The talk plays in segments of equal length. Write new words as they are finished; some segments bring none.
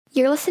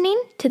You're listening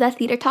to the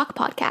Theater Talk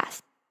podcast.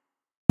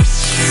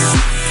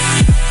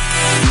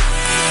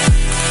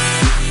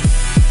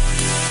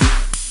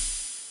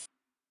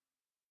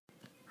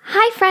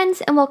 Hi,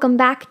 friends, and welcome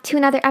back to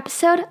another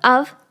episode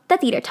of the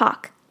Theater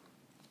Talk.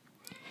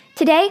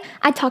 Today,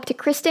 I talked to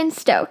Kristen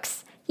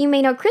Stokes. You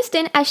may know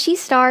Kristen as she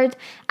starred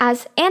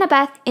as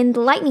Annabeth in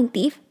The Lightning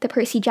Thief, the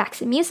Percy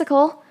Jackson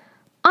musical,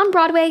 on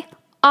Broadway,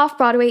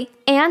 off-Broadway,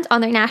 and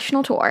on their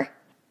national tour.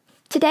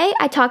 Today,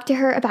 I talked to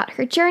her about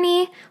her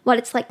journey, what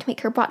it's like to make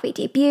her Broadway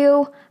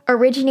debut,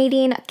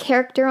 originating a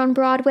character on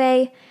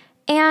Broadway,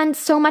 and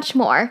so much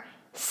more.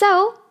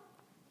 So,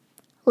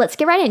 let's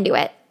get right into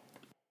it.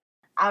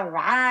 All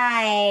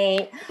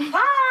right.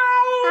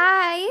 Hi.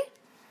 Hi.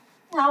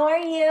 How are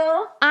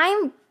you?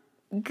 I'm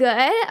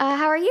good.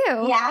 How are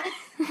you? Yeah.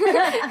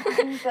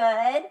 I'm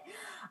good.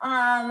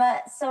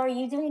 So are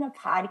you doing a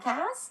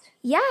podcast?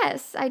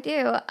 Yes, I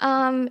do.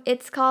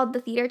 It's called The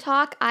Theater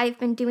Talk. I've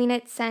been doing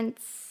it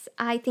since,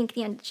 I think,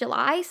 the end of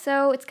July,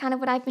 so it's kind of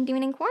what I've been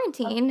doing in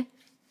quarantine.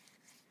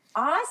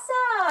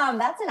 Awesome.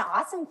 That's an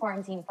awesome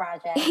quarantine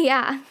project.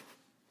 Yeah.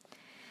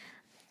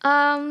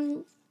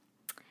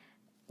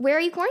 Where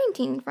are you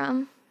quarantined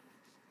from?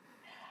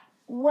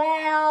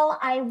 Well,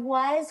 I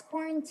was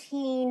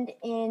quarantined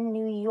in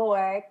New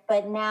York,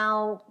 but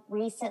now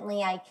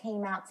recently I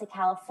came out to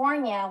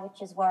California,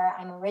 which is where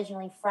I'm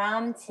originally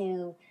from,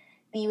 to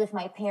be with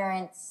my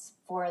parents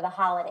for the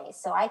holidays.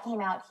 So I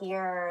came out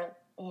here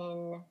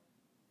in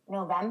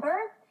November.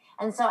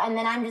 And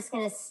then I'm just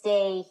going to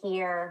stay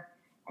here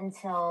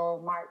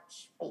until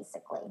March,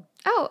 basically.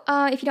 Oh,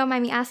 if you don't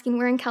mind me asking,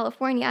 we're in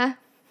California.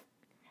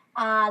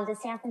 The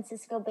San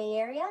Francisco Bay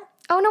Area.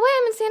 Oh, no way,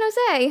 I'm in San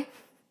Jose.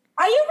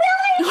 Are you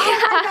really? Yeah.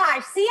 Oh my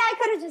gosh. See, I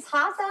could have just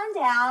hopped on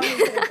down. We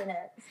could have been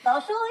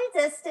socially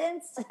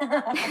distanced.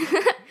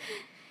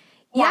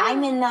 Yeah,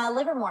 I'm in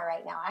Livermore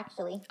right now,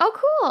 actually. Oh,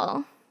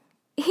 cool.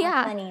 Yeah.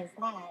 How funny is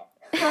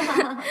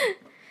that?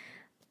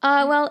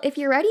 Well, if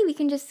you're ready, we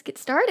can just get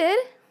started.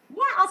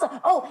 Yeah,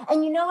 awesome. Oh,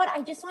 and you know what?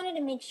 I just wanted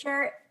to make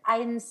sure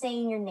I'm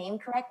saying your name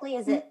correctly.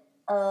 Is it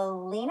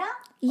Alina?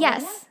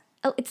 Yes.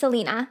 Oh, it's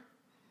Alina.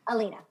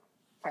 Alina.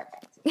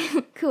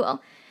 Perfect.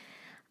 Cool.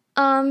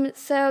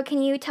 So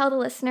can you tell the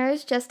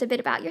listeners just a bit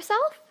about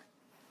yourself?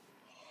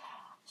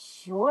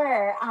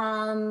 Sure.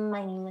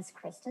 My name is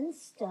Kristen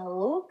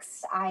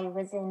Stokes. I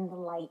was in The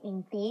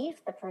Lightning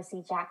Thief, the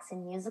Percy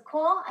Jackson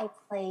musical. I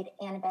played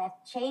Annabeth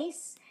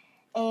Chase,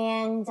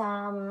 and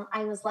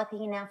I was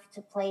lucky enough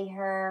to play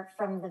her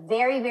from the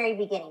very, very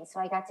beginning.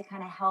 So I got to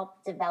kind of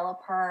help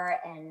develop her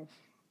and,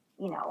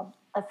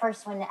 the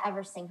first one to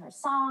ever sing her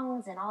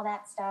songs and all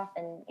that stuff.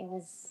 And it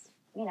was,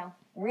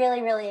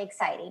 really, really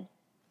exciting.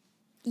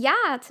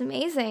 Yeah, it's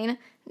amazing.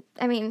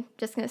 I mean,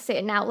 just going to say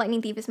it now,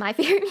 Lightning Thief is my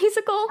favorite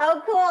musical.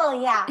 Oh,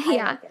 cool. Yeah.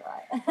 Yeah.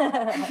 I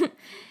like it a lot.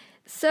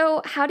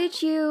 So how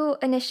did you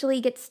initially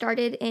get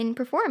started in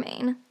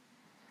performing?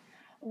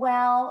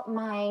 Well,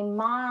 my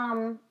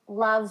mom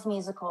loves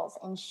musicals,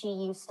 and she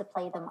used to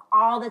play them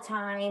all the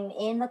time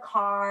in the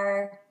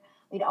car.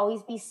 We'd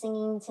always be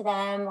singing to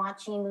them,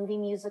 watching movie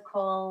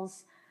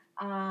musicals.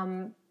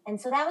 And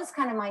so that was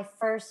kind of my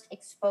first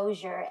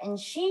exposure. And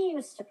she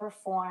used to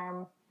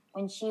perform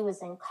when she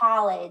was in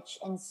college.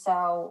 And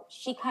so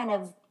she kind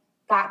of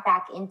got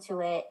back into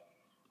it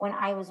when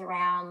I was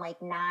around like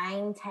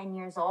 9-10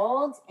 years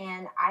old.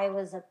 And I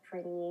was a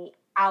pretty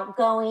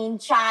outgoing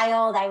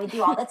child. I would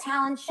do all the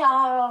talent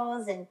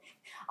shows and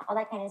all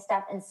that kind of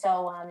stuff. And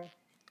so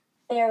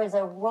there was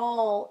a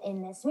role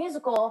in this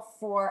musical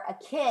for a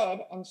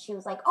kid. And she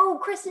was like, "Oh,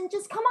 Kristen,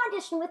 just come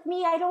audition with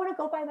me. I don't want to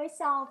go by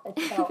myself." And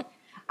so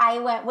I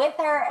went with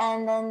her,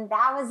 and then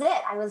that was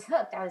it. I was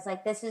hooked. I was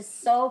like, this is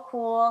so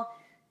cool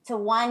to,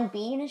 one,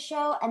 be in a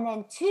show. And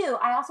then two,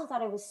 I also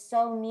thought it was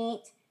so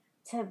neat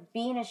to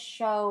be in a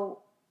show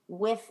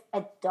with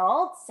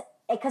adults,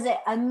 because it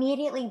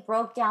immediately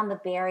broke down the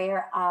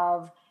barrier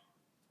of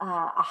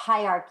a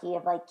hierarchy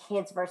of like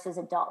kids versus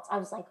adults. I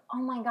was like, oh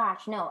my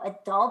gosh, no,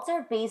 adults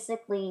are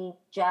basically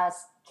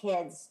just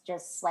kids,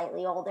 just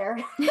slightly older,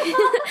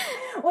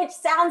 which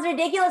sounds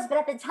ridiculous. But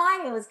at the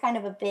time it was kind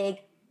of a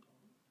big,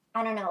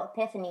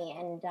 epiphany.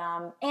 And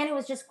it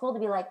was just cool to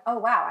be like, oh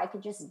wow, I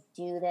could just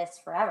do this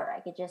forever.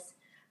 I could just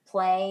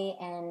play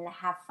and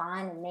have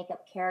fun and make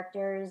up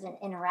characters and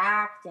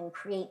interact and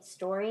create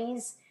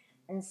stories.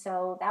 And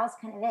so that was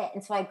kind of it.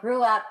 And so I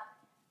grew up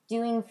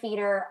doing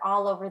theater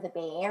all over the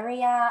Bay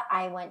Area.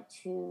 I went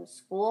to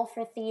school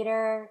for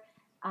theater,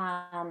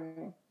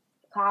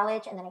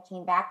 college, and then I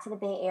came back to the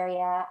Bay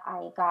Area.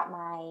 I got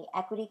my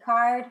equity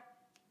card,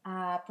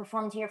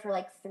 performed here for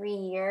like 3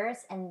 years,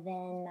 and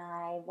then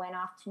I went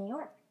off to New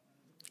York.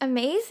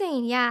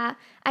 Amazing. Yeah.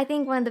 I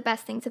think one of the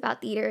best things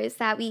about theater is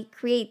that we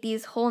create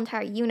these whole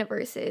entire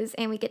universes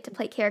and we get to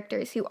play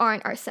characters who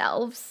aren't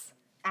ourselves.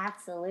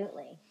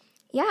 Absolutely.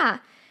 Yeah.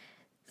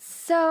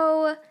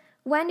 So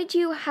when did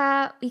you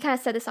kind of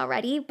said this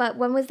already, but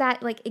when was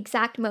that like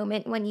exact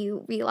moment when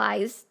you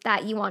realized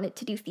that you wanted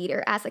to do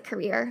theater as a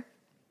career?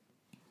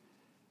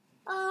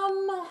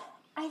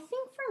 I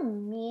think for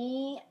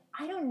me,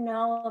 I don't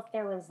know if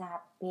there was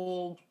that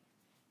big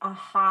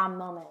aha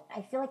moment.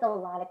 I feel like a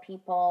lot of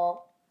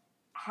people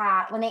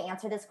when they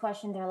answer this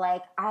question, they're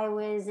like, I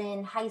was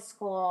in high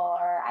school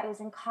or I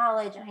was in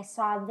college and I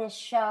saw this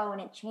show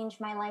and it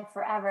changed my life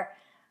forever.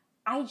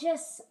 I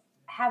just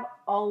have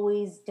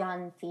always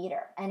done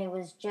theater, and it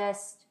was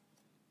just,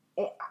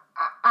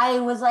 I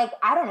was like,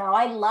 I don't know,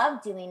 I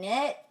love doing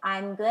it.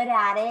 I'm good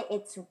at it.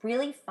 It's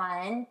really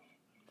fun.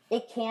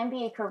 It can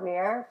be a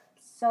career.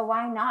 So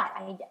why not?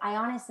 I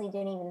honestly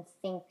didn't even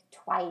think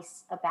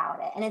twice about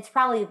it. And it's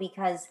probably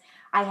because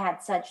I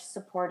had such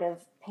supportive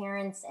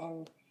parents,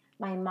 and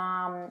my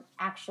mom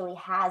actually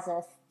has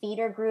a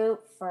theater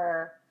group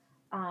for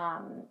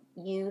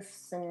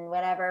youths and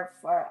whatever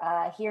for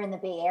here in the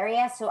Bay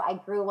Area. So I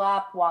grew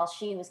up while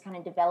she was kind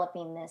of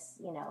developing this,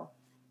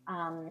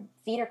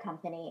 theater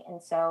company.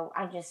 And so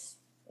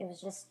it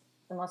was just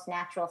the most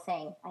natural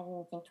thing. I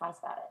didn't think twice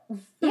about it.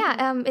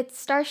 Yeah,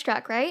 it's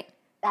Starstruck, right?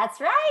 That's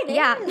right.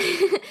 Yeah.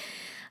 It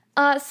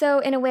is. So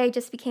in a way, it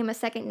just became a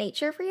second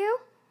nature for you?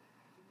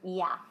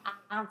 Yeah,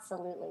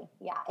 absolutely.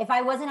 Yeah. If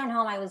I wasn't at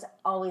home, I was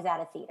always at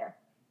a theater.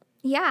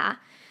 Yeah.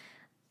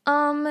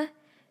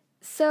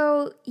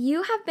 So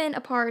you have been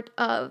a part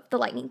of The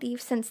Lightning Thief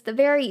since the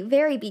very,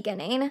 very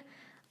beginning.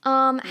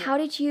 How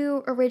did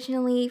you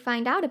originally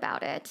find out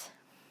about it?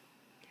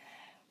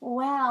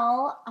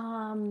 Well,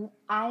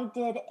 I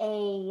did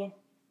a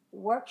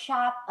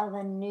workshop of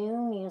a new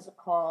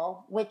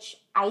musical, which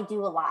I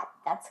do a lot.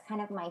 That's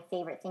kind of my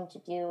favorite thing to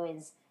do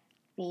is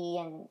be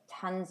in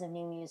tons of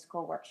new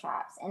musical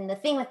workshops. And the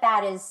thing with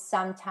that is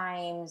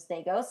sometimes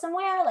they go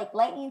somewhere like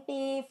Lightning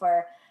Thief,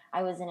 or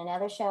I was in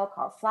another show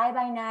called Fly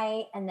By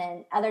Night. And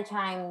then other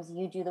times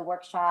you do the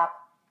workshop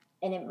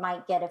and it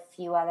might get a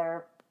few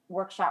other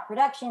workshop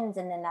productions,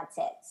 and then that's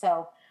it.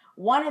 So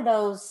one of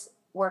those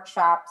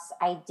workshops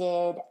I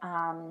did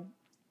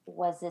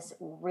was this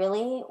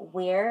really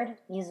weird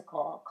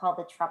musical called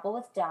The Trouble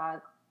with Doug,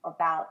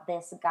 about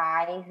this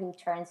guy who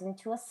turns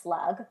into a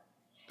slug.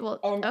 Well,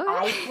 And okay.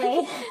 I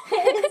played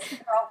his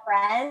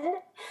girlfriend.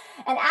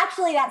 And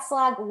actually, that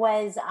slug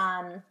was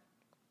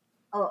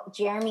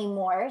Jeremy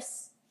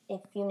Morse.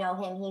 If you know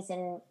him, he's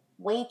in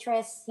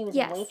Waitress. He was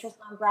in Waitress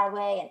on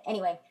Broadway. And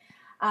anyway,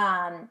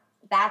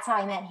 that's how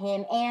I met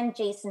him, and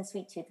Jason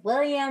Sweet Tooth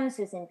Williams,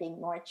 who's in Big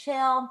More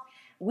Chill.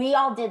 We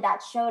all did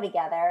that show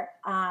together,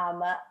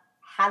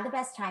 had the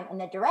best time. And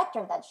the director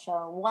of that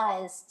show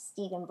was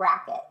Stephen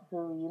Brackett,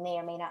 who you may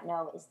or may not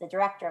know is the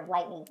director of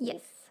Lightning Thief.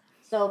 Yes.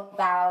 So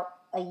about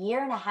a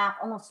year and a half,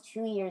 almost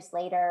 2 years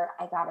later,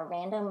 I got a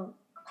random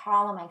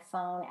call on my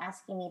phone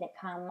asking me to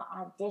come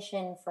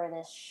audition for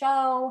this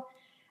show.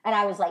 And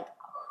I was like,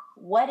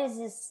 what is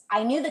this?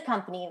 I knew the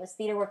company, it was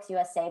TheaterWorks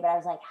USA, but I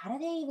was like, how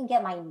did they even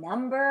get my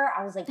number?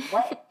 I was like,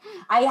 what?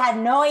 I had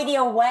no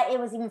idea what it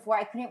was even for.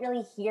 I couldn't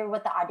really hear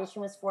what the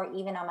audition was for,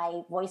 even on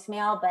my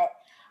voicemail, but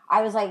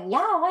I was like,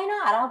 yeah, why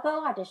not? I'll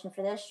go audition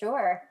for this,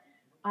 sure.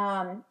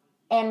 And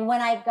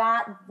when I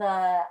got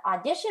the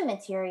audition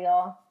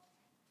material,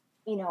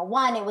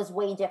 one, it was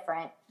way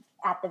different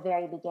at the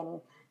very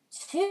beginning.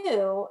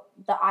 Two,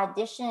 the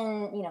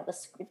audition,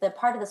 the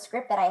part of the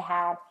script that I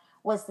had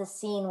was the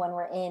scene when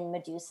we're in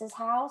Medusa's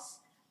house.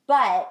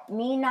 But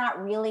me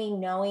not really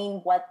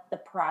knowing what the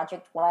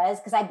project was,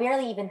 because I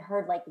barely even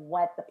heard like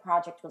what the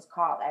project was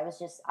called. I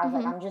was like,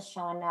 I'm just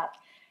showing up.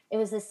 It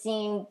was the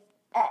scene,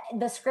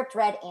 the script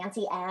read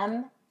Auntie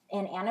M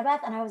and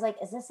Annabeth, and I was like,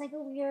 is this like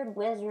a weird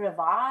Wizard of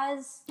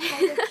Oz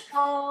kind of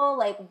show?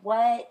 Like,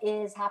 what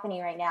is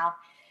happening right now?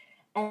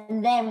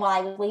 And then while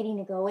I was waiting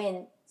to go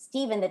in,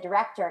 Steven, the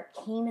director,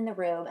 came in the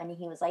room and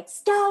he was like,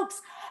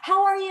 Stokes,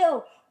 how are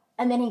you?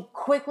 And then he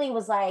quickly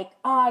was like,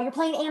 you're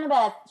playing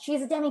Annabeth.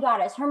 She's a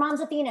demigoddess. Her mom's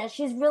Athena.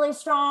 She's really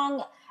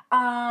strong.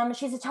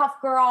 She's a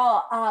tough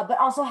girl, but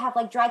also have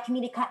like dry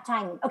comedic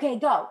timing. Okay,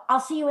 go. I'll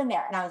see you in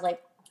there. And I was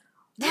like,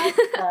 what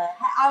the heck?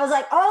 I was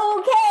like,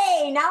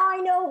 okay, now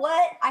I know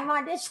what I'm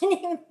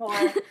auditioning for.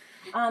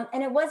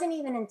 And it wasn't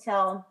even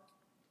until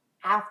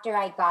after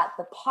I got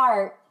the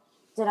part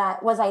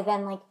was I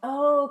then like,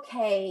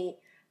 okay,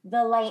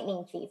 The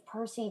Lightning Thief,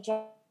 Percy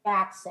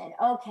Jackson.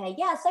 Okay,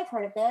 yes, I've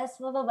heard of this,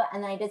 blah, blah, blah.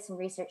 And then I did some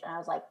research and I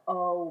was like,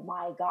 oh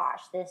my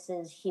gosh, this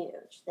is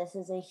huge. This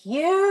is a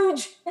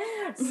huge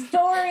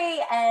story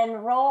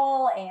and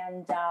role.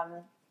 And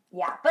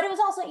yeah, but it was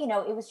also,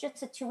 it was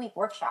just a 2-week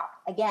workshop.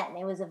 Again,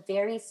 it was a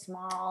very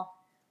small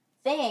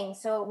thing.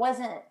 So it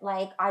wasn't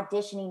like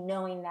auditioning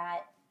knowing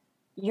that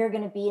you're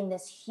going to be in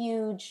this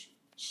huge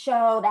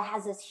show that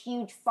has this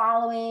huge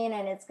following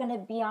and it's going to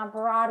be on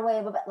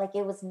Broadway, but like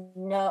it was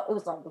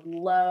like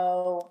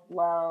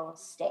low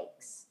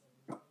stakes.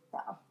 So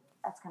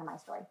that's kind of my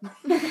story.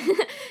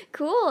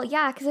 Cool.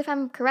 Yeah, because if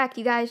I'm correct,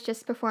 you guys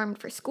just performed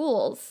for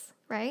schools,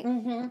 right?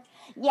 Mm-hmm.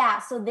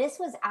 Yeah, so this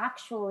was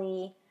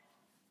actually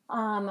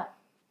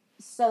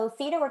so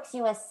TheaterWorks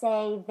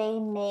USA, they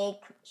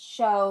make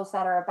shows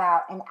that are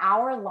about an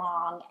hour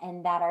long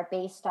and that are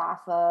based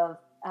off of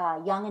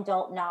young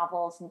adult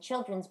novels and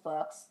children's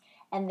books.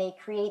 And they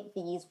create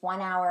these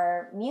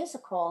 1-hour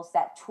musicals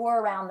that tour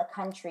around the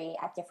country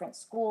at different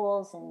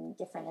schools and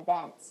different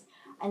events.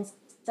 And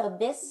so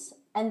this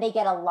and they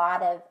get a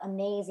lot of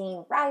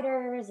amazing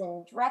writers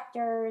and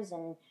directors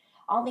and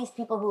all these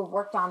people who have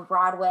worked on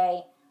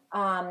Broadway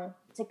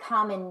to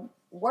come and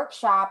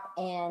workshop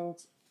and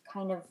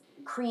kind of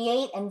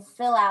create and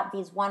fill out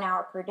these 1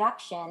 hour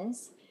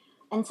productions.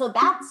 And so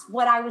that's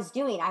what I was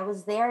doing. I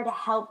was there to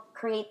help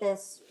create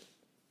this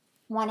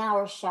 1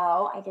 hour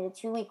show. I did a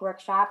 2-week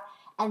workshop.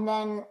 And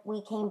then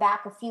we came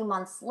back a few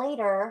months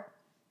later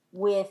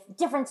with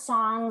different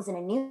songs and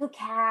a new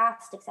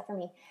cast, except for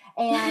me.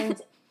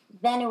 And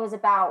then it was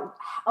about,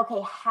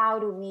 okay, how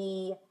do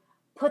we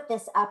put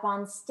this up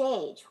on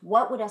stage?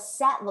 What would a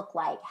set look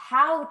like?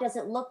 How does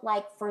it look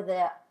like for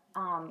the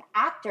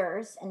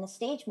actors and the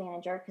stage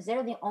manager? Because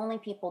they're the only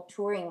people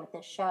touring with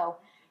this show.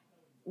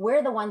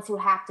 We're the ones who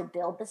have to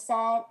build the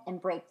set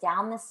and break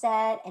down the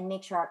set and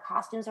make sure our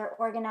costumes are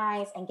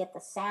organized and get the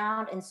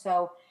sound. And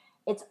so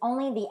it's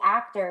only the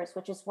actors,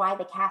 which is why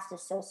the cast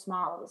is so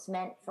small. It was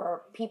meant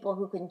for people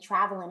who can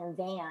travel in a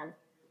van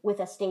with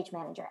a stage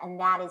manager, and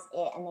that is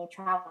it. And they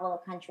travel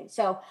the country.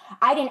 So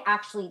I didn't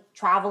actually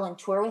travel and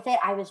tour with it.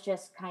 I was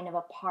just kind of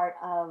a part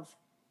of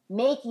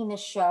making the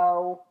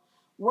show,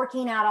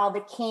 working out all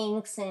the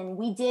kinks. And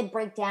we did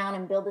break down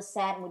and build a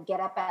set, and would get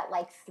up at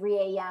like 3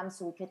 a.m.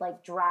 so we could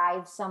like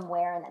drive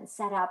somewhere and then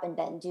set up and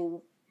then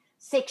do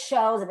 6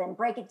 shows and then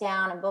break it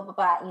down and blah, blah,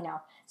 blah, you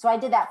know. So I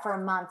did that for a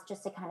month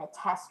just to kind of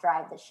test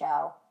drive the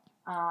show.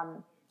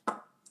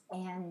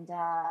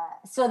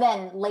 So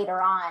then later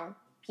on,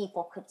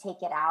 people could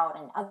take it out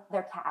and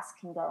other casts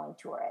can go and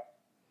tour it.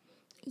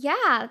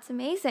 Yeah, it's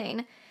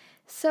amazing.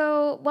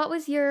 So what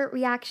was your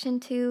reaction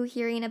to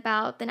hearing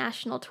about the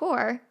national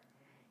tour?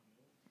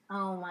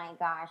 Oh my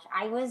gosh,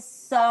 I was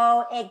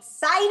so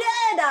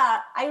excited.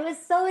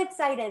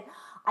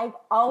 I've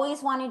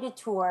always wanted to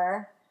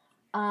tour.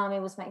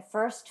 It was my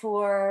first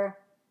tour,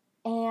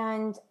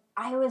 and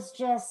I was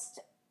just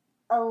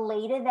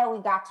elated that we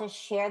got to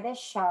share this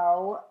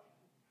show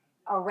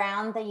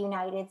around the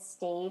United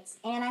States,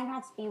 and I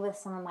got to be with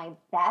some of my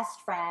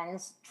best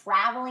friends,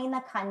 traveling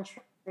the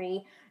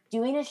country,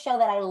 doing a show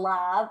that I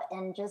love,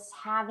 and just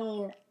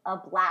having a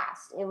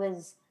blast. It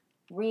was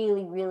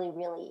really, really,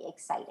 really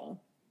exciting.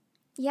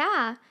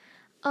 Yeah.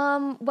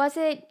 Was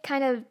it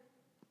kind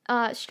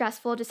of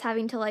stressful just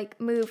having to like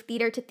move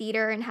theater to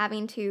theater and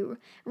having to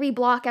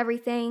reblock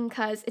everything?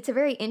 Because it's a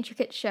very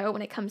intricate show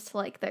when it comes to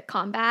like the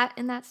combat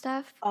and that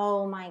stuff.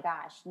 Oh my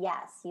gosh.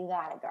 Yes, you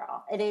got it,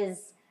 girl. It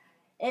is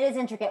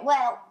intricate.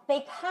 Well,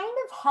 they kind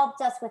of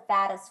helped us with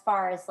that as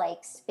far as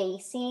like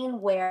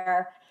spacing,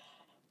 where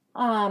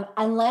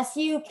unless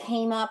you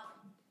came up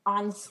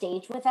on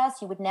stage with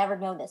us, you would never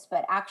know this,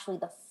 but actually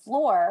the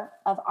floor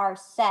of our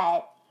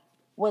set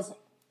was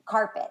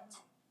carpet.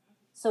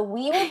 So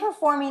we were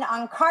performing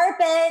on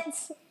carpet,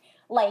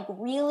 like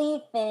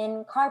really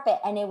thin carpet,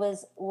 and it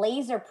was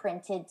laser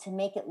printed to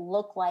make it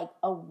look like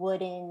a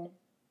wooden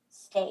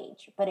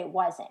stage, but it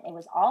wasn't. It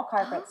was all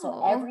carpet. Oh.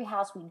 So every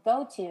house we'd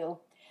go to,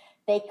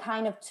 they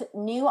kind of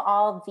knew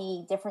all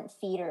the different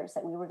theaters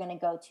that we were going to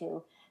go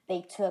to.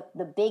 They took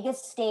the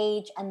biggest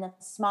stage and the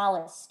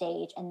smallest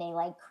stage, and they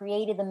like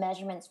created the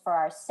measurements for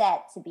our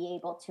set to be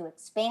able to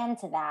expand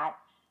to that.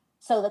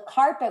 So the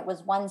carpet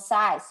was one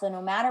size. So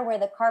no matter where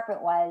the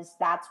carpet was,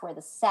 that's where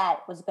the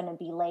set was going to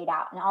be laid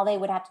out. And all they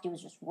would have to do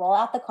was just roll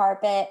out the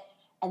carpet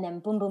and then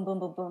boom, boom, boom,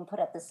 boom, boom,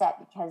 put up the set,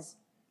 because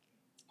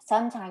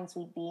sometimes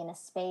we'd be in a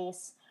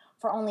space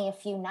for only a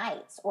few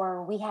nights,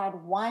 or we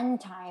had one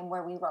time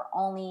where we were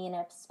only in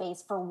a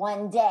space for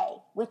one day,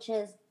 which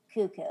is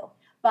cuckoo.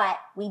 But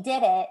we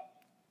did it,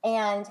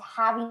 and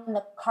having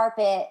the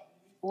carpet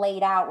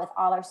laid out with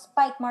all our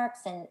spike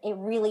marks, and it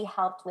really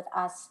helped with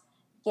us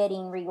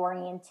getting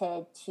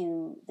reoriented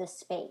to the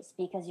space,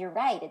 because you're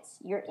right,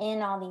 you're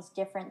in all these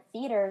different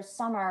theaters.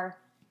 Some are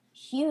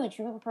huge.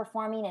 We were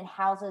performing in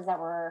houses that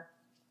were,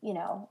 you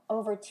know,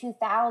 over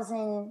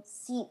 2,000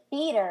 seat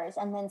theaters,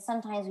 and then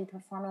sometimes we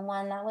perform in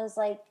one that was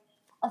like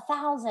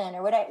 1,000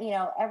 or whatever. You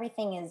know,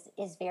 everything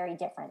is very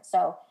different.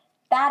 So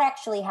that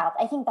actually helped.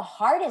 I think the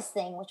hardest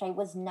thing, which I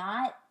was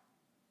not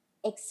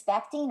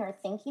expecting or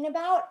thinking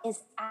about, is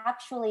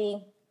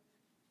actually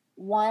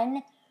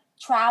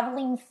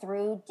traveling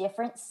through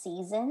different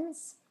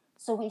seasons.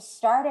 So we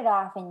started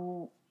off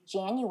in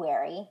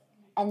January,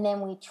 and then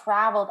we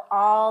traveled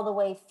all the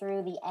way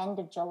through the end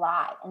of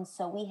July. And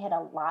so we hit a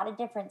lot of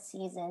different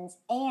seasons,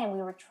 and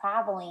we were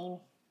traveling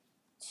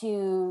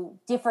to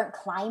different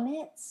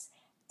climates,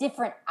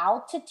 different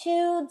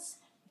altitudes,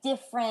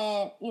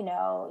 different, you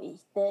know,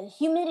 the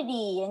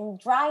humidity and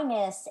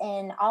dryness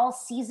and all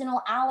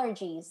seasonal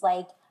allergies.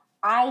 Like,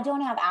 I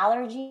don't have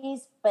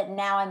allergies, but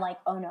now I'm like,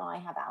 oh no, I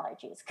have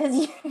allergies.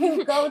 Because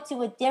you go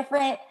to a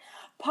different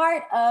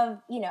part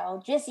of, you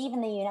know, just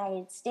even the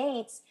United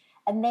States,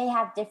 and they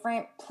have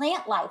different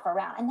plant life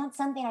around. And that's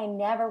something I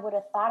never would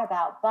have thought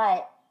about.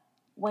 But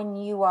when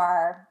you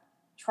are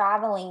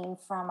traveling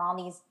from all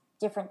these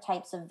different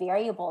types of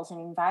variables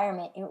and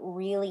environment, it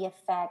really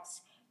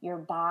affects your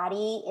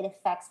body. It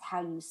affects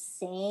how you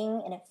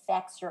sing. It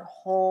affects your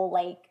whole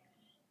like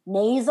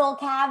nasal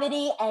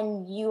cavity,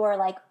 and you are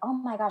like, oh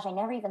my gosh, I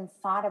never even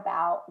thought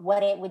about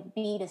what it would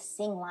be to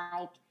sing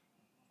like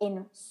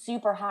in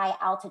super high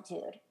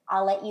altitude.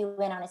 I'll let you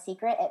in on a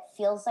secret. It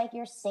feels like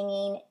you're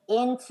singing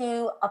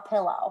into a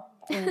pillow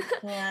and you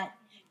can't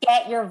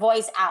get your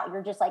voice out.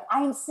 You're just like,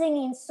 I'm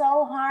singing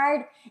so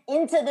hard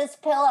into this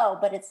pillow,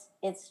 but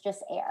it's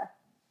just air.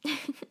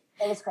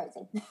 It was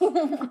crazy.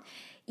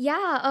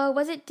 Yeah,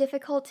 was it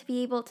difficult to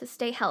be able to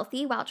stay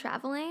healthy while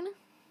traveling?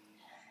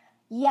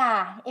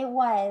 Yeah, it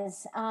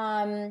was. We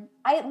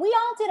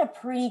all did a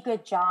pretty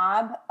good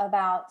job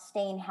about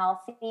staying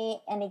healthy.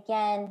 And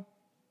again,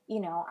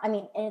 I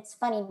mean, it's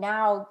funny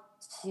now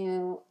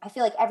I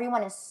feel like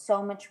everyone is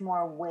so much more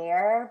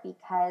aware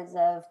because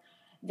of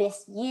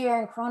this year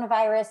and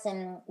coronavirus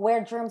and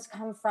where germs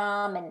come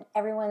from, and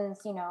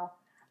everyone's,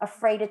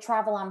 afraid to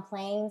travel on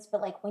planes.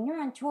 But like when you're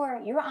on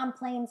tour, you're on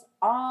planes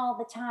all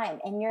the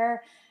time and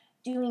you're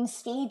doing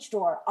stage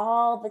door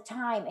all the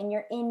time and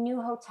you're in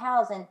new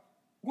hotels, and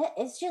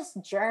it's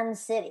just germ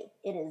city.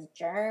 It is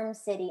germ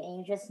city, and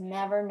you just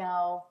never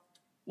know.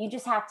 You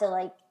just have to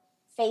like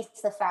face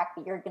the fact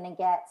that you're going to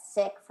get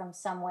sick from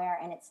somewhere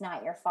and it's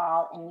not your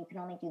fault, and you can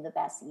only do the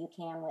best that you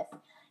can with,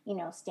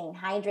 staying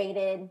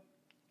hydrated,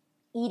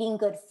 eating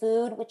good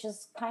food, which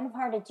is kind of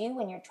hard to do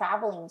when you're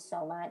traveling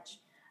so much,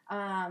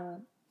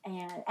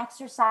 and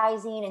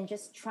exercising and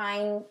just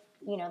trying,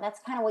 that's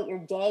kind of what your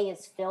day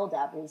is filled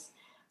of, is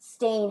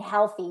staying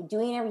healthy,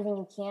 doing everything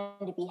you can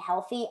to be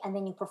healthy, and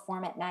then you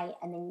perform at night,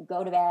 and then you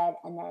go to bed,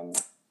 and then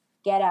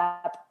get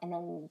up, and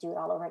then do it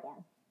all over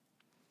again.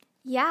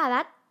 Yeah,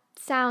 that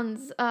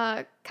sounds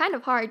kind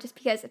of hard, just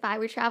because if I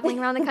were traveling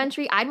around the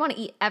country, I'd want to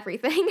eat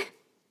everything.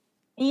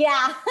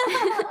 Yeah.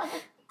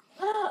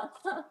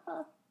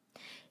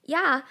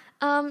 Yeah,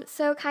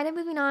 so kind of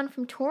moving on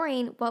from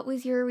touring, what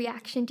was your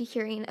reaction to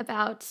hearing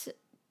about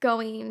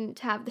going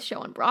to have the show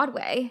on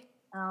Broadway?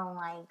 Oh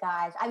my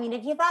gosh. I mean,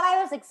 if you thought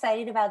I was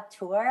excited about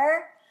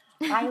tour,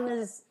 I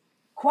was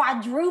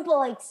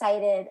quadruple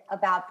excited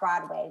about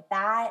Broadway.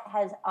 That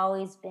has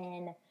always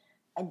been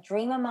a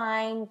dream of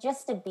mine,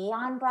 just to be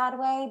on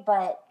Broadway,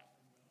 but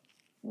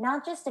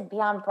not just to be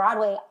on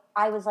Broadway.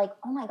 I was like,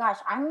 oh my gosh,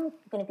 I'm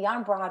going to be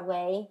on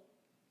Broadway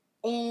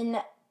in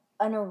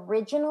an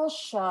original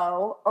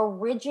show,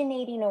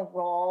 originating a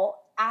role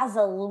as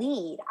a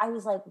lead. I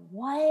was like,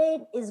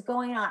 what is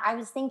going on? I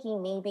was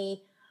thinking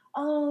maybe,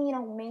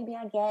 maybe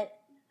I get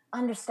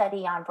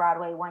understudy on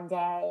Broadway one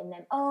day. And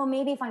then,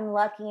 maybe if I'm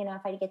lucky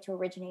enough, I get to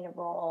originate a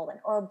role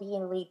or be a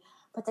lead.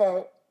 But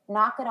to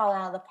knock it all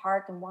out of the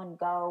park in one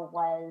go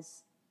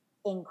was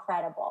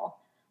incredible.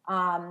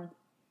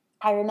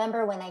 I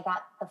remember when I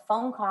got the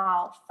phone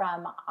call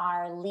from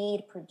our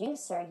lead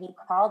producer, he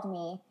called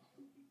me,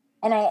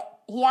 and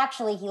he left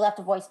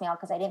a voicemail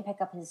because I didn't pick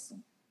up his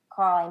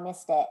call. I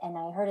missed it. And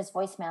I heard his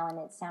voicemail, and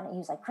he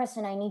was like,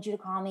 Kristen, I need you to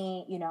call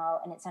me,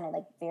 and it sounded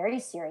like very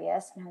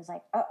serious. And I was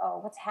like, uh-oh,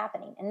 what's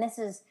happening? And this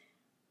is,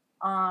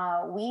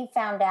 we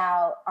found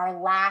out our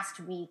last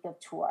week of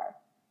tour.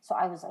 So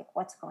I was like,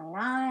 what's going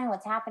on?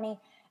 What's happening?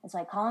 And so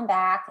I call him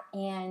back,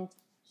 and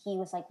he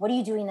was like, what are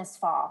you doing this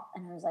fall?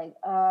 And I was like,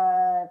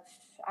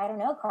 I don't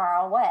know,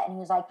 Carl, what? And he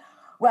was like,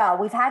 well,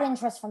 we've had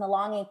interest from the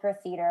Longacre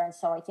Theater, and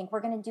so I think we're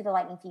going to do the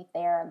Lightning Thief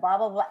there, and blah,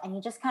 blah, blah. And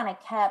he just kind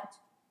of kept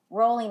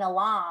rolling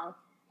along.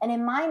 And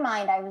in my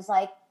mind, I was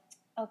like,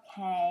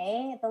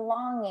 okay, the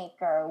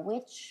Longacre,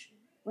 which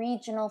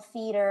regional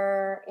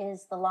theater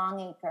is the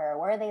Longacre?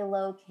 Where are they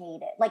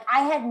located? Like,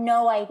 I had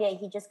no idea.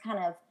 He just kind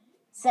of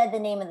said the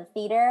name of the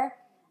theater.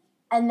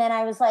 And then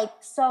I was like,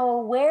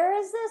 so where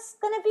is this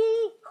going to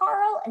be,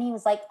 Carl? And he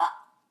was like,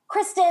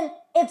 Kristen,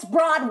 it's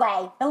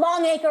Broadway. The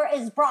Longacre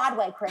is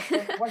Broadway,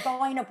 Kristen. We're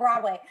going to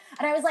Broadway.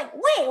 And I was like,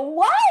 wait,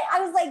 what? I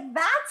was like,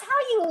 that's how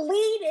you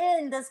lead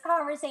in this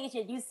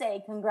conversation. You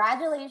say,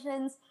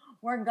 congratulations,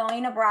 we're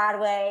going to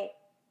Broadway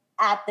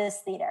at this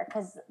theater.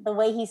 Because the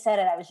way he said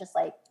it, I was just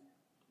like,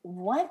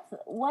 what,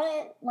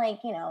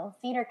 like,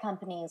 theater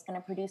company is going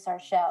to produce our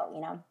show,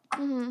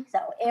 Mm-hmm. So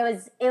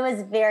it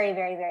was very,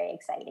 very, very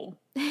exciting.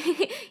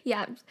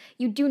 Yeah,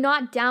 you do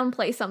not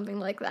downplay something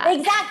like that.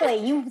 Exactly.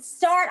 You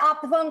start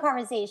off the phone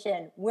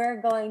conversation,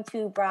 we're going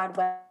to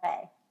Broadway.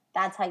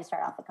 That's how you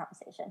start off the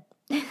conversation.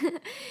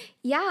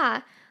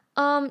 Yeah.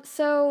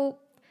 So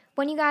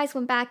when you guys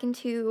went back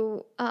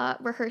into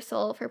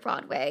rehearsal for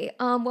Broadway,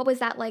 what was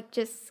that like?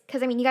 Just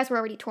because, I mean, you guys were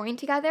already touring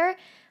together,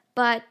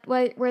 but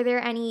were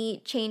there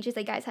any changes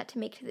that you guys had to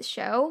make to the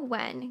show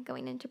when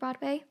going into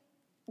Broadway?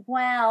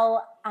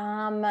 Well,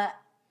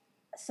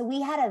 so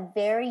we had a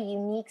very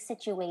unique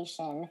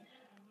situation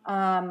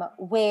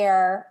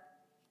where,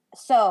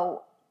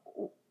 so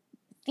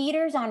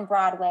theaters on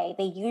Broadway,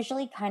 they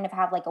usually kind of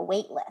have like a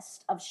wait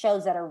list of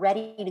shows that are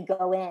ready to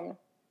go in.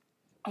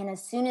 And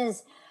as soon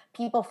as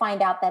people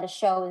find out that a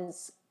show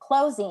is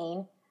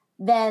closing,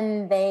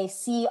 then they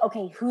see,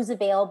 okay, who's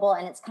available,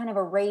 and it's kind of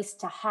a race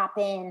to hop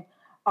in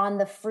on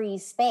the free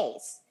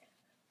space.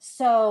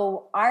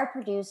 So our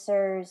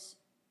producers,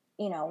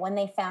 when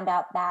they found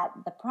out that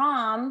the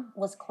Prom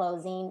was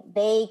closing,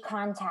 they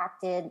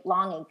contacted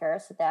Longacre,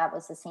 so that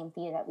was the same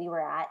theater that we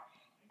were at,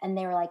 and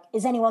they were like,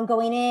 is anyone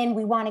going in?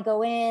 We want to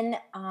go in.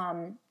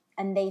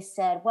 And they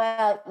said,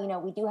 well,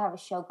 we do have a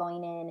show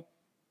going in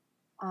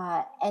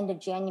end of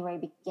January,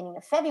 beginning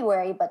of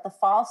February, but the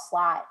fall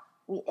slot,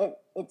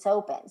 it's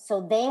open.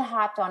 So they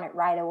hopped on it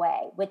right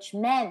away, which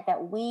meant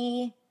that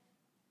we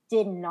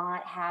did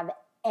not have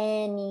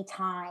any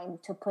time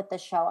to put the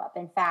show up.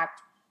 In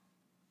fact,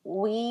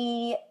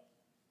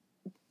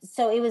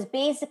 so it was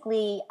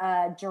basically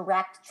a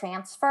direct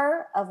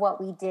transfer of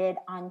what we did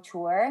on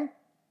tour.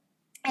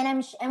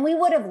 And we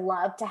would have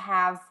loved to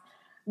have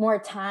more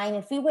time.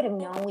 If we would have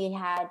known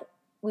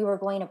we were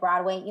going to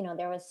Broadway,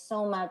 there was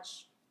so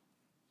much,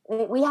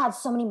 we had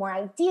so many more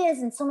ideas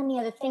and so many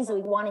other things that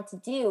we wanted to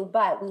do,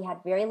 but we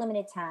had very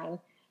limited time.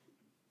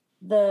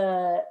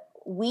 The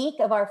week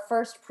of our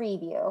first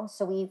preview,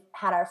 so we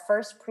had our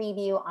first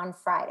preview on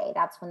Friday.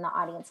 That's when the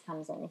audience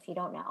comes in, if you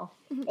don't know.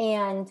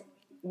 And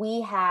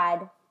we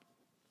had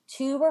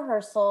 2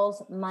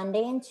 rehearsals,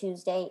 Monday and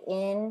Tuesday,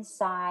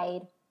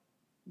 inside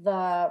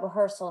the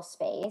rehearsal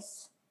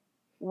space.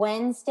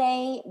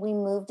 Wednesday, we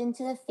moved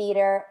into the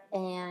theater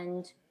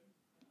and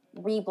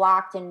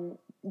reblocked and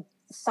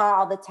saw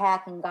all the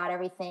tech and got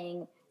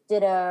everything.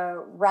 Did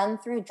a run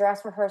through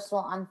dress rehearsal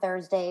on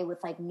Thursday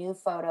with like new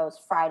photos.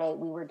 Friday,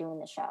 we were doing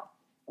the show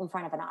in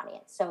front of an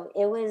audience. So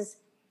it was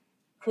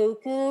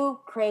cuckoo,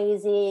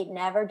 crazy,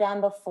 never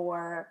done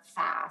before,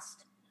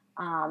 fast.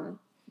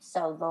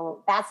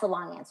 So that's the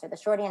long answer. The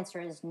short answer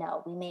is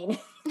no. We made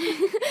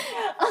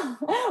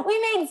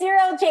we made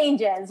 0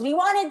 changes. We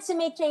wanted to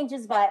make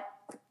changes, but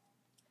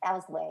that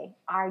was the way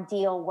our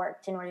deal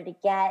worked. In order to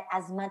get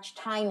as much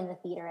time in the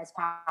theater as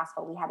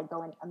possible, we had to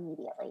go in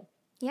immediately.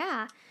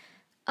 Yeah.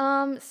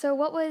 So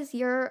what was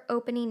your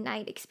opening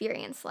night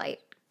experience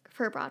like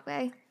for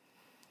Broadway?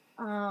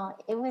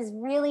 It was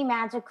really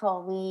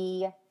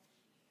magical.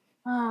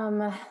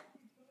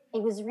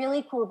 It was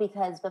really cool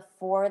because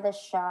before the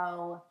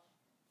show,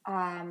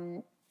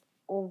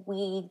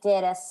 we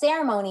did a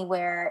ceremony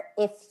where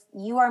if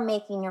you are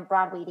making your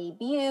Broadway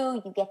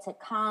debut, you get to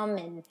come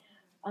and,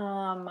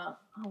 oh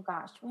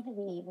gosh, what did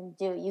we even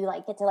do? You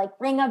get to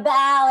ring a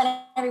bell and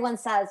everyone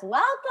says,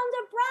 welcome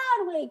to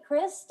Broadway,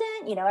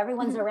 Kristen.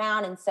 Everyone's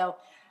around. And so,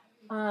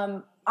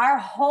 our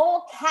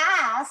whole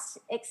cast,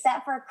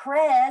 except for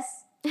Chris,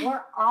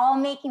 were all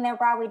making their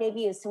Broadway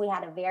debuts. So we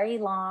had a very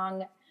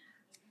long,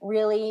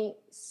 really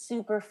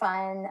super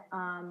fun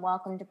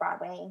welcome to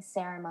Broadway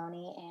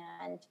ceremony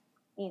and,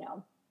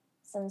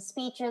 some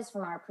speeches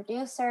from our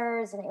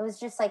producers. And it was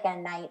just like a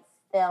night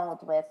filled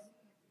with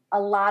a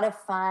lot of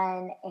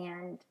fun.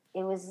 And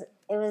it was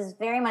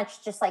very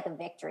much just like a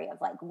victory of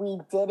we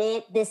did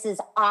it. This is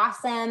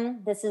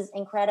awesome. This is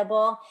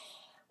incredible.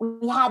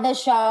 We had the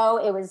show.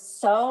 It was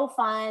so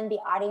fun. The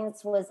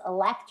audience was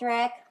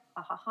electric.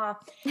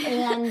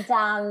 And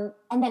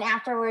then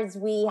afterwards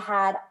we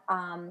had,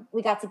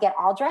 we got to get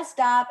all dressed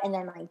up and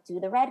then do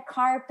the red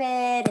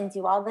carpet and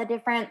do all the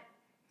different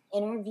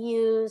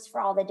interviews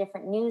for all the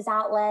different news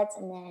outlets.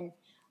 And then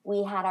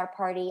we had our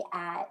party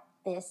at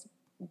this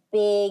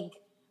big,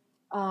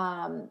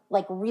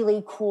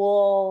 really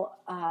cool,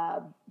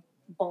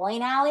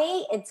 bowling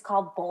alley. It's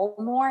called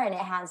Bowlmore, and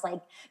it has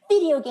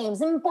video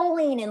games and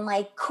bowling and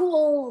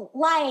cool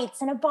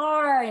lights and a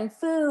bar and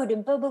food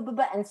and blah, blah, blah,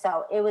 blah. And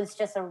so it was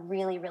just a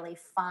really, really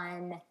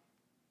fun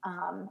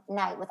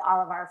night with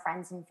all of our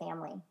friends and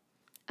family.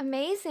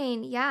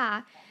 Amazing.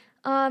 Yeah.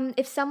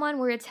 If someone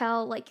were to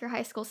tell your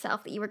high school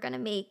self that you were going to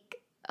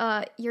make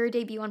your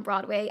debut on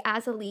Broadway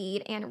as a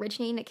lead and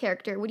originating a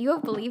character, would you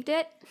have believed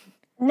it?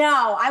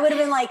 No, I would have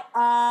been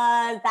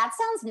that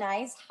sounds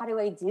nice. How do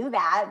I do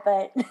that?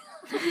 But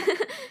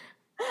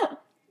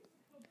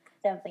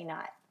definitely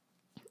not.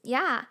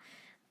 Yeah.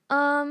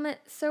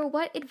 So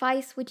what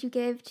advice would you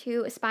give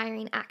to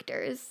aspiring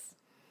actors?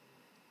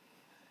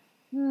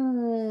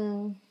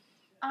 I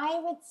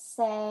would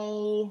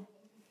say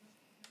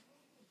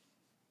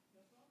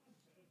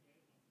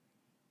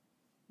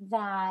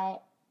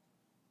that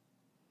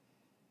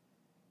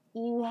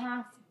you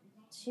have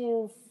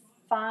to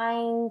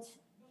find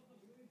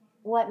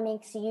what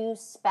makes you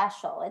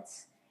special.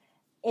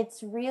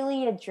 It's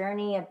really a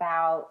journey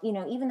about,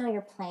 even though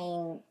you're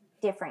playing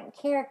different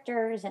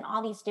characters and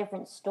all these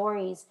different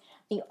stories,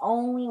 the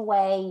only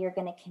way you're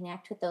going to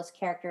connect with those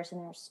characters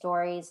and their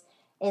stories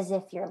is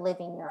if you're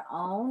living your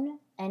own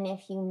and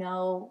if you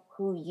know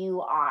who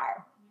you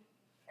are.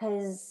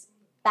 Because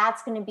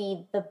that's going to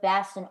be the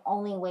best and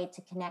only way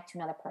to connect to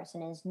another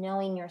person, is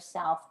knowing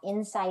yourself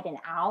inside and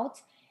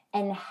out,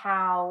 and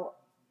how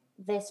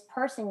this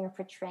person you're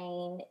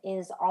portraying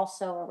is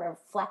also a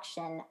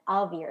reflection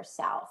of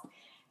yourself.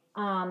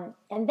 And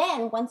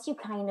then once you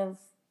kind of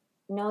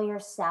know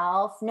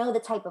yourself, know the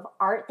type of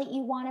art that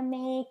you want to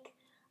make,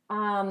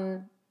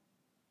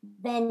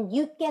 then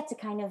you get to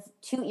kind of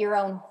toot your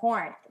own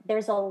horn.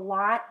 There's a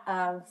lot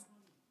of,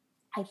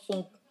 I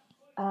think,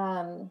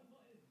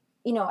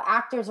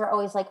 actors are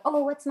always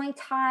oh, what's my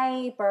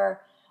type?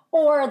 Or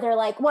they're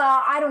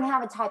well, I don't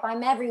have a type.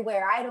 I'm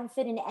everywhere. I don't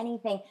fit into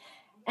anything.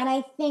 And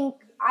I think,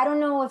 I don't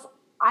know if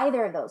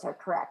either of those are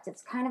correct.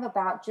 It's kind of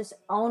about just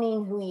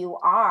owning who you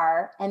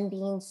are and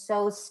being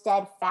so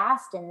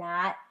steadfast in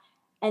that.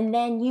 And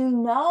then you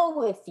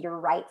know if you're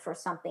right for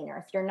something or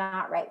if you're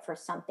not right for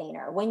something.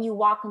 Or when you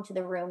walk into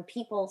the room,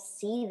 people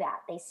see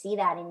that. They see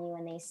that in you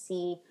and they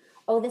see,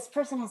 oh, this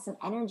person has some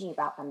energy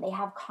about them. They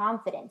have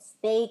confidence.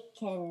 They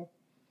can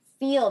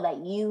feel that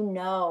you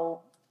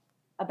know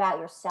about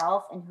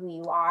yourself and who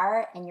you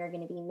are, and you're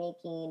going to be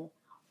making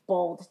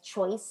bold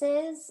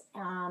choices.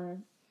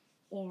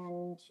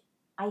 And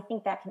I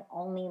think that can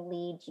only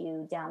lead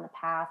you down the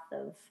path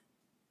of,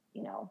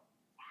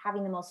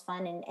 having the most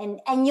fun,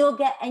 and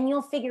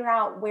you'll figure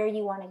out where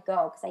you want to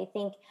go. Because I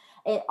think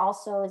it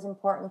also is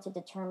important to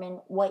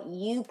determine what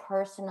you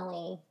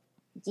personally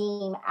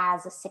deem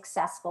as a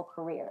successful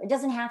career. It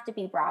doesn't have to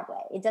be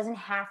Broadway. It doesn't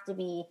have to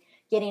be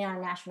getting on a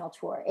national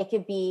tour. It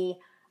could be,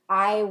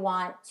 I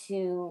want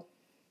to,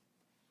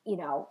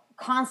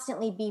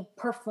 constantly be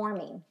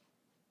performing.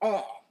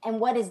 And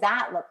what does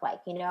that look like,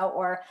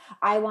 or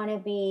I want to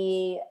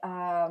be,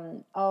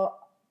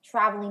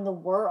 traveling the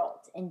world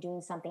and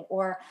doing something,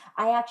 or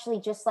I actually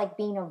just like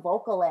being a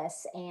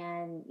vocalist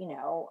and,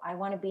 I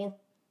want to be in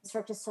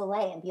Cirque du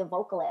Soleil and be a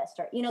vocalist,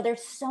 or,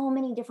 there's so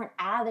many different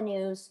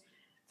avenues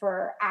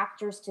for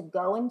actors to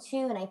go into.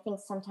 And I think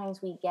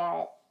sometimes we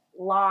get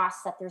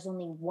lost that there's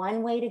only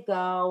one way to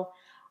go.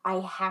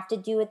 I have to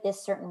do it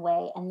this certain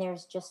way. And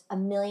there's just a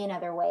million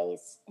other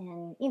ways.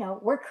 And,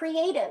 we're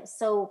creative.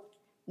 So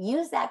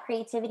use that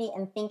creativity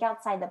and think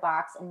outside the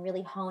box and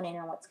really hone in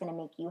on what's going to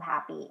make you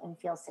happy and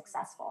feel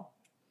successful.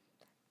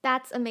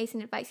 That's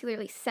amazing advice. You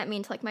literally sent me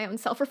into like my own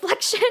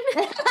self-reflection.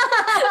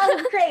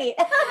 Great.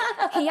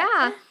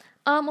 Yeah.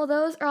 Well,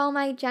 those are all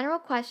my general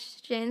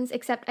questions,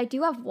 except I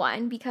do have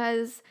one,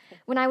 because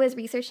when I was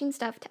researching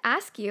stuff to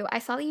ask you, I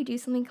saw that you do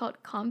something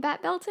called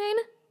combat belting.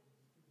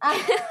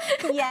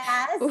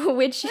 Yes.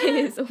 Which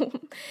is,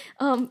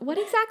 what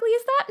exactly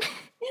is that?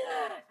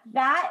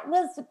 That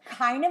was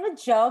kind of a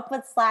joke,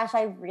 but /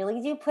 I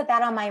really do put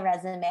that on my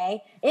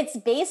resume. It's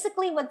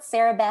basically what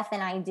Sarah Beth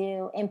and I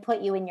do in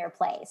Put You in Your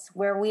Place,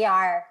 where we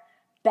are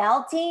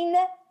belting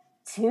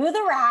to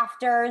the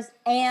rafters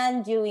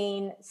and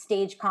doing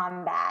stage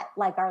combat.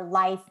 Like our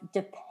life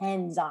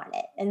depends on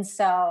it. And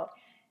so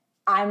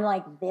I'm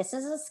like, this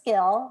is a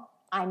skill.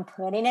 I'm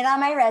putting it on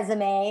my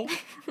resume.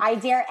 I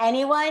dare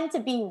anyone to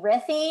be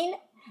riffing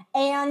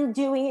and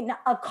doing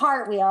a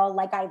cartwheel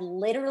like I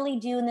literally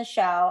do in the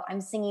show. I'm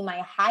singing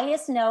my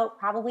highest note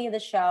probably of the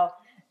show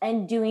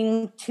and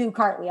doing 2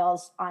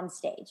 cartwheels on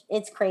stage.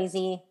 It's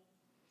crazy.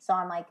 So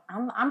I'm like,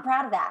 I'm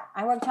proud of that.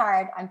 I worked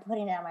hard. I'm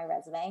putting it on my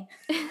resume.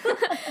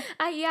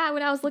 Yeah,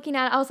 when I was looking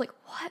at it, I was like,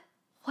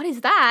 what is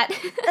that?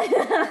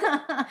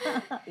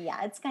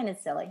 Yeah, it's kind of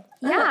silly.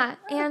 Yeah,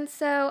 and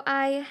so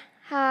I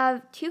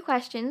have 2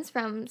 questions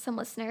from some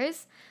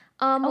listeners.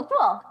 Oh,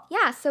 cool.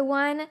 Yeah, so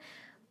one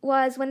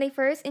was, when they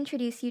first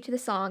introduced you to the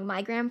song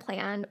My Grand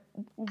Plan,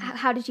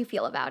 how did you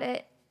feel about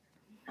it?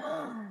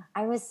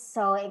 I was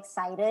so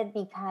excited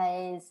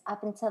because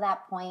up until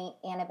that point,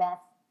 Annabeth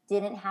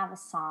didn't have a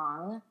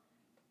song.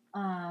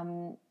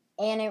 And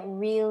it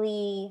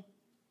really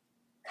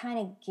kind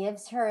of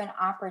gives her an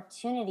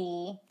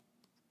opportunity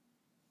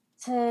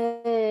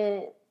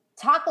to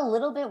talk a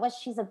little bit what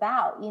she's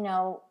about.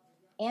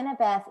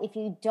 Annabeth, if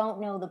you don't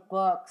know the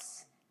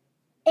books,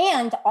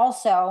 and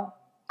also,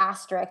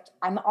 asterisk,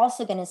 I'm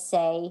also going to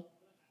say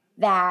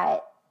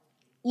that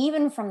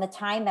even from the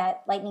time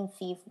that Lightning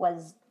Thief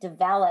was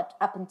developed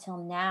up until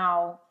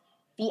now,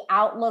 the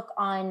outlook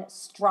on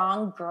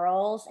strong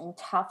girls and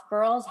tough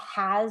girls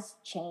has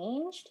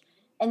changed.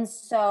 And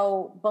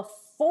so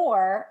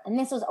before, and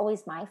this was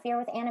always my fear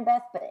with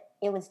Annabeth, but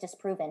it was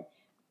disproven,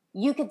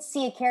 you could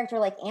see a character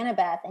like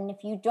Annabeth, and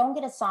if you don't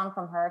get a song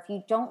from her, if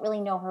you don't really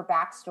know her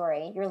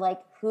backstory, you're like,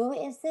 who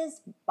is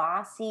this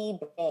bossy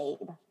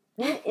babe?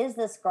 Who is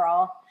this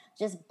girl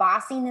just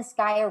bossing this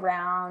guy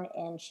around,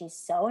 and she's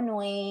so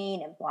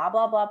annoying and blah,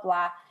 blah, blah,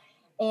 blah.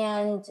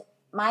 And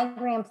My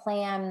Grand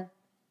Plan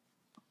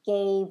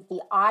gave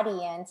the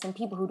audience and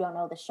people who don't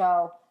know the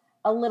show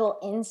a little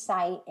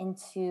insight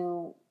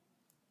into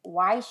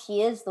why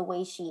she is the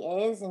way she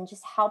is, and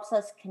just helps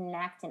us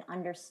connect and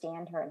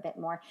understand her a bit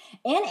more.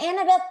 And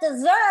Annabeth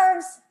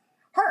deserves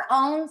her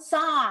own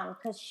song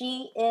because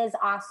she is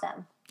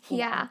awesome.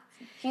 Yeah.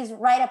 She's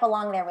right up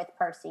along there with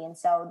Percy. And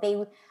so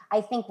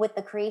I think with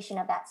the creation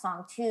of that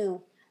song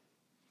too,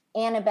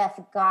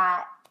 Annabeth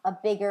got a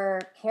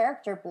bigger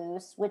character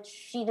boost, which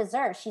she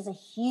deserves. She's a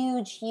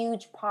huge,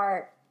 huge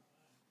part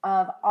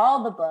of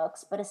all the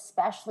books, but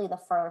especially the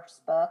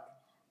first book.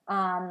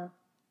 And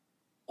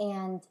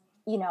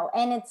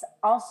it's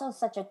also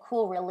such a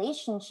cool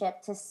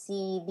relationship to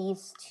see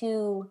these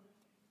 2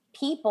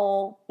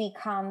 people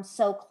become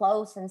so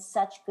close and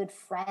such good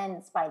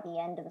friends by the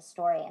end of the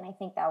story. And I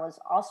think that was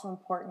also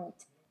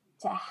important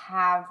to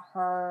have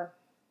her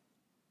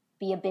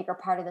be a bigger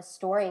part of the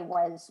story.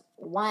 Was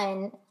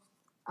one,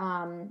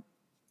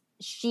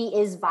 she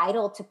is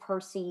vital to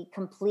Percy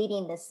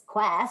completing this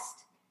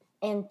quest.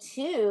 And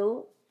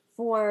 2,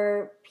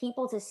 for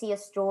people to see a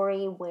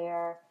story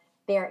where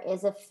there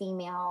is a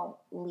female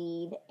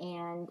lead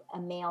and a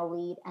male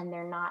lead, and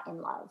they're not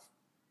in love.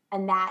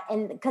 And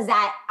because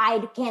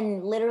I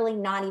can literally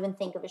not even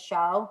think of a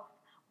show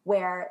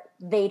where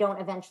they don't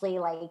eventually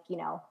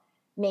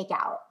make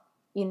out,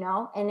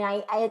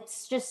 and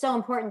it's just so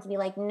important to be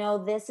like,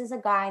 no, this is a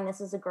guy and this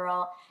is a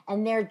girl,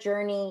 and their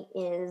journey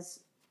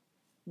is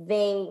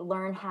they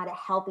learn how to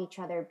help each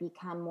other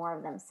become more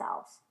of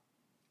themselves.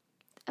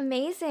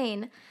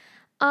 Amazing.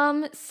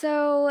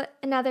 So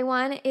another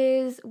one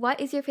is, what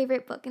is your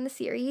favorite book in the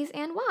series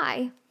and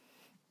why?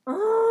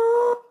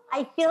 Oh,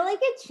 I feel like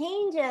it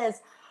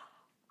changes.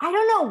 I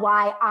don't know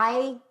why.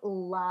 I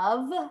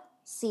love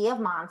Sea of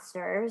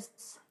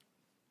Monsters.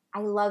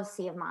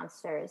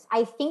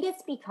 I think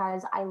it's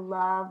because I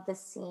love the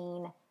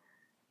scene.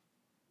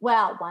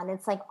 Well, one,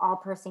 it's like all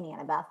Percy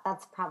and Annabeth.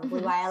 That's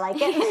probably why I like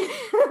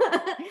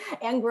it.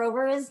 And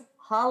Grover is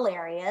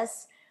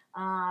hilarious.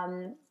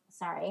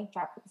 Sorry,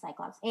 dropped the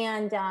Cyclops.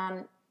 And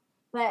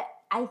but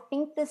I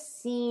think the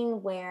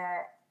scene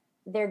where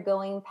they're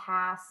going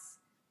past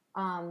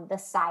the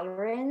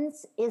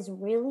sirens is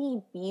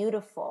really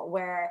beautiful,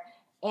 where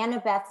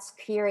Annabeth's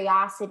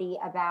curiosity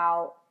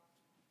about,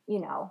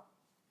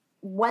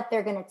 what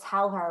they're going to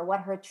tell her, what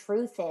her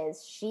truth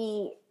is,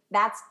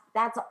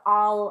 that's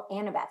all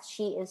Annabeth.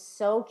 She is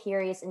so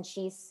curious, and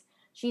she's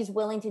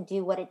willing to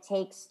do what it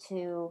takes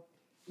to,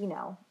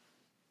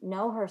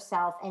 know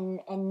herself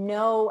and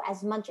know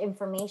as much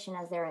information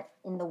as there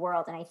in the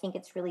world. And I think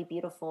it's really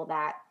beautiful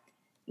that,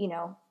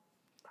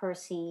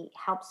 Percy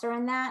helps her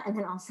in that, and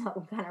then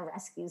also kind of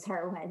rescues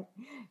her when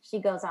she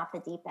goes off the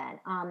deep end.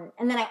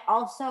 And then I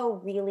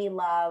also really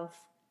love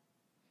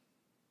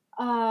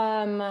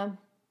the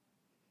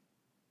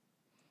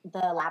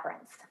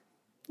Labyrinth.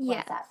 Yeah.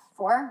 What's that?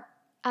 4?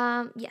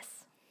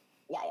 Yes.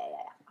 Yeah.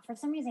 For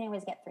some reason, I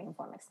always get 3 and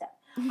 4 mixed up.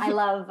 I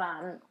love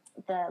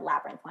the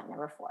Labyrinth one,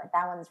 number 4.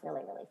 That one's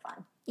really, really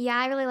fun. Yeah,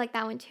 I really like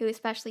that one too,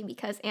 especially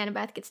because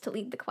Annabeth gets to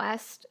lead the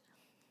quest.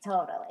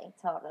 Totally.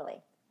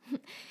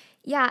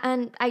 Yeah,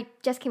 and I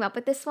just came up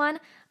with this one.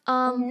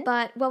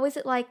 But what was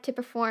it like to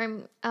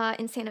perform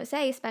in San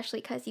Jose,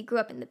 especially because you grew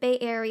up in the Bay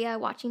Area,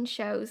 watching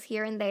shows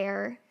here and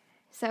there?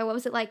 So what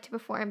was it like to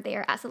perform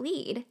there as a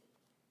lead?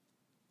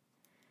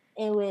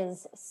 It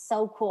was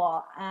so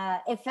cool.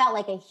 It felt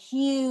like a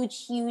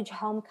huge, huge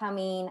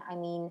homecoming. I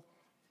mean,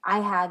 I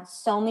had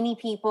so many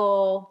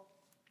people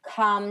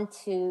come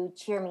to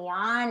cheer me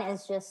on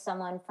as just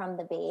someone from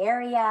the Bay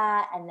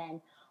Area, and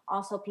then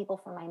also people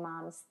from my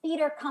mom's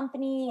theater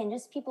company, and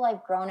just people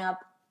I've grown up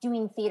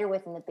doing theater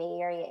with in the Bay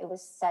Area. It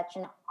was such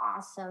an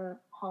awesome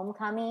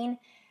homecoming.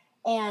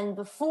 And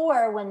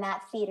before, when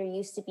that theater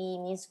used to be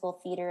Musical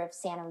Theater of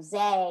San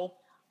Jose,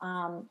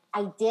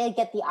 I did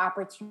get the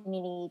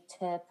opportunity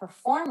to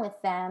perform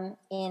with them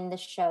in the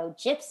show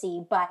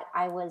Gypsy, but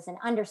I was an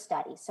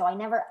understudy. So I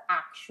never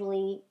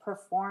actually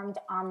performed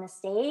on the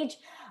stage.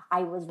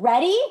 I was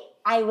ready.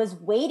 I was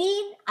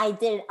waiting. I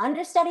did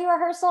understudy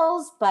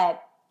rehearsals,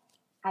 but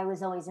I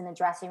was always in the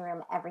dressing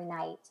room every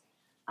night.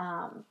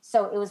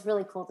 So it was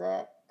really cool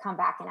to come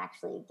back and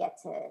actually get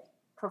to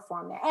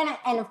perform there.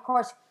 And of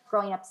course,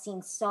 growing up,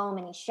 seeing so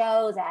many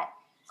shows at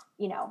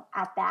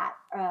that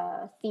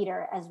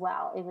theater as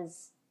well. It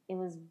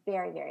was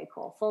very, very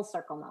cool. Full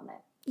circle moment.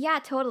 Yeah,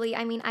 totally.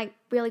 I mean, I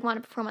really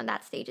want to perform on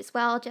that stage as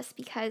well, just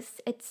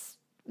because it's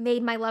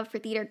made my love for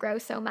theater grow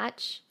so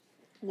much.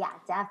 Yeah,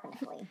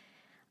 definitely.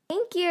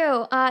 Thank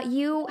you.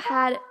 You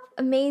had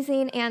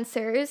amazing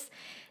answers.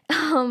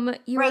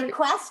 Great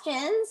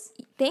questions.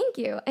 Thank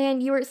you.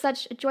 And you were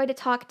such a joy to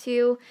talk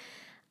to.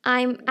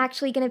 I'm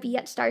actually going to be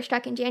at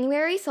Starstruck in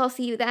January, so I'll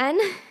see you then.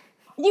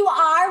 You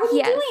are? What are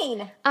you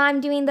doing?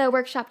 I'm doing the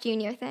Workshop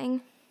Junior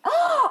thing.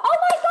 Oh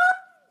my God.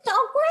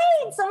 Oh,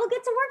 great. So we'll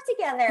get to work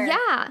together.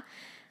 Yeah.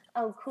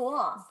 Oh,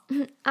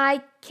 cool.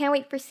 I can't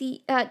wait to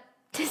see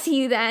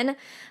you then.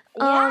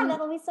 Yeah,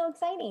 that'll be so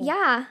exciting.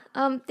 Yeah.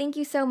 Thank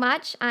you so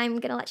much. I'm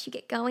going to let you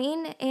get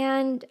going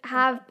and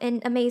have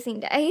an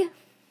amazing day.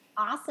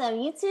 Awesome.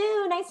 You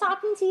too. Nice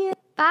talking to you.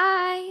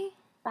 Bye.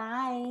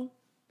 Bye.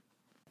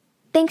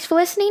 Thanks for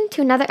listening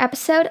to another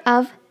episode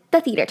of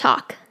The Theater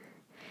Talk.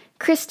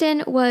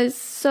 Kristen was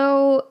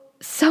so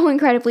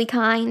incredibly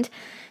kind,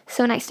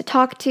 so nice to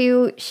talk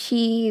to.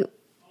 She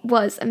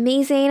was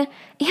amazing,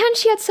 and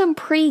she had some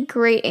pretty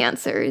great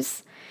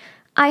answers.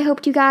 I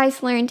hope you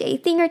guys learned a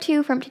thing or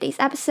two from today's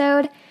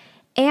episode,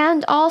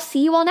 and I'll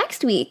see you all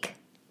next week.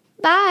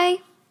 Bye!